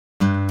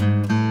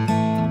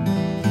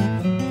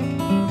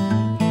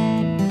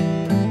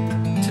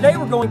Today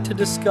we're going to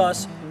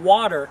discuss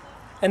water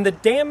and the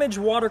damage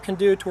water can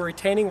do to a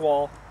retaining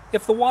wall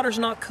if the water's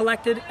not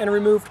collected and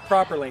removed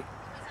properly.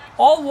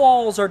 All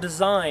walls are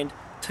designed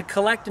to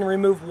collect and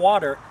remove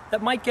water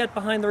that might get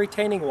behind the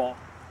retaining wall.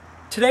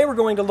 Today we're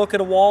going to look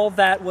at a wall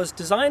that was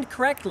designed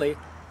correctly,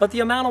 but the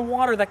amount of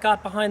water that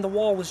got behind the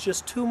wall was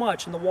just too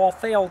much and the wall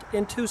failed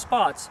in two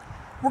spots.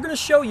 We're going to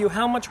show you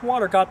how much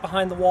water got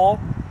behind the wall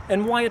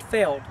and why it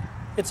failed.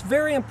 It's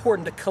very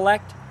important to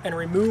collect and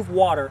remove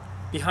water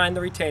behind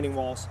the retaining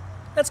walls.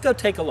 Let's go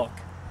take a look.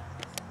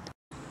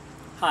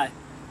 Hi.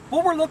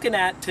 What we're looking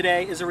at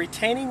today is a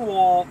retaining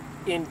wall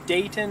in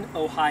Dayton,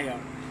 Ohio.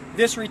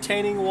 This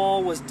retaining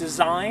wall was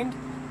designed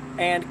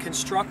and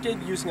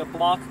constructed using a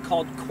block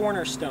called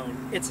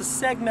cornerstone. It's a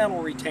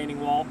segmental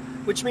retaining wall,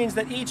 which means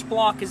that each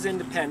block is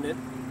independent.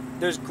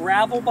 There's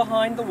gravel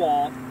behind the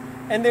wall,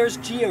 and there's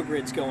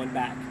geogrids going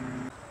back.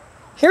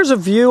 Here's a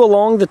view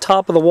along the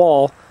top of the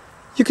wall.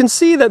 You can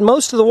see that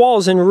most of the wall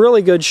is in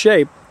really good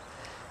shape.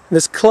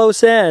 This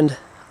close end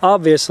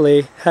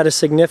obviously had a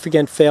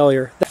significant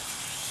failure.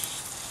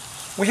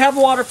 We have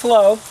water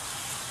flow.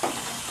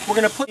 We're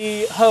going to put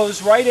the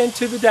hose right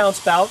into the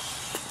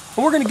downspout,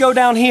 and we're going to go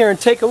down here and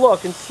take a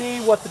look and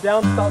see what the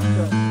downspout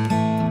does.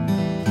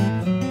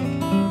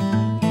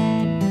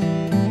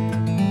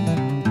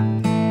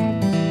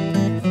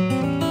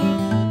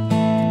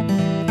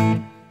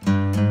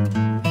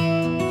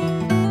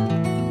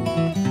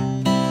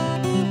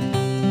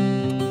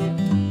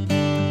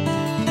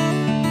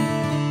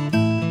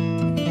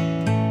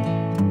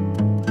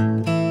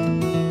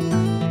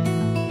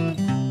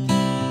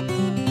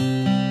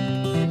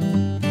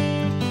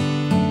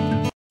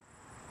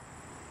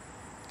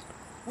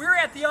 We're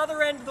at the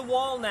other end of the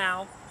wall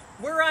now.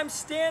 Where I'm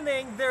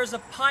standing, there's a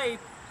pipe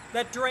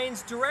that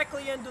drains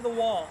directly into the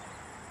wall.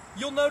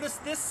 You'll notice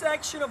this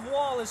section of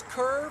wall is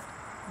curved,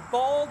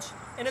 bulged,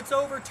 and it's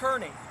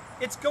overturning.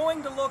 It's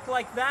going to look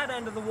like that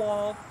end of the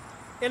wall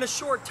in a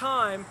short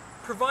time,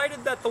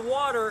 provided that the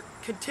water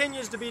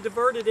continues to be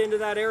diverted into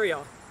that area.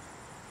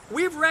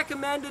 We've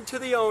recommended to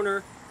the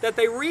owner that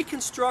they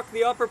reconstruct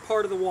the upper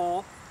part of the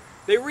wall,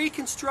 they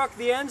reconstruct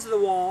the ends of the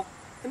wall,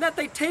 and that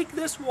they take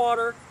this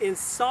water in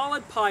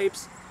solid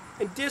pipes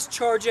and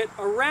discharge it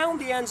around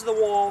the ends of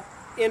the wall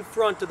in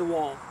front of the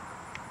wall.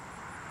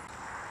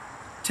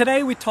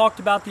 Today we talked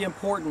about the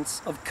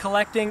importance of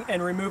collecting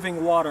and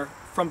removing water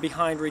from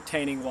behind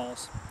retaining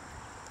walls.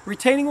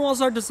 Retaining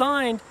walls are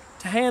designed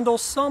to handle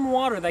some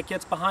water that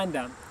gets behind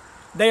them.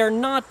 They are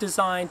not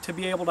designed to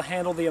be able to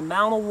handle the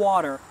amount of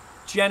water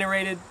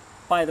generated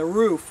by the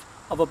roof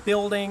of a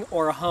building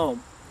or a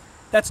home.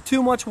 That's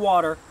too much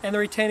water, and the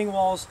retaining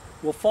walls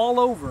will fall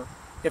over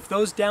if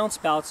those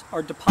downspouts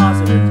are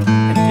deposited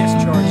and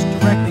discharged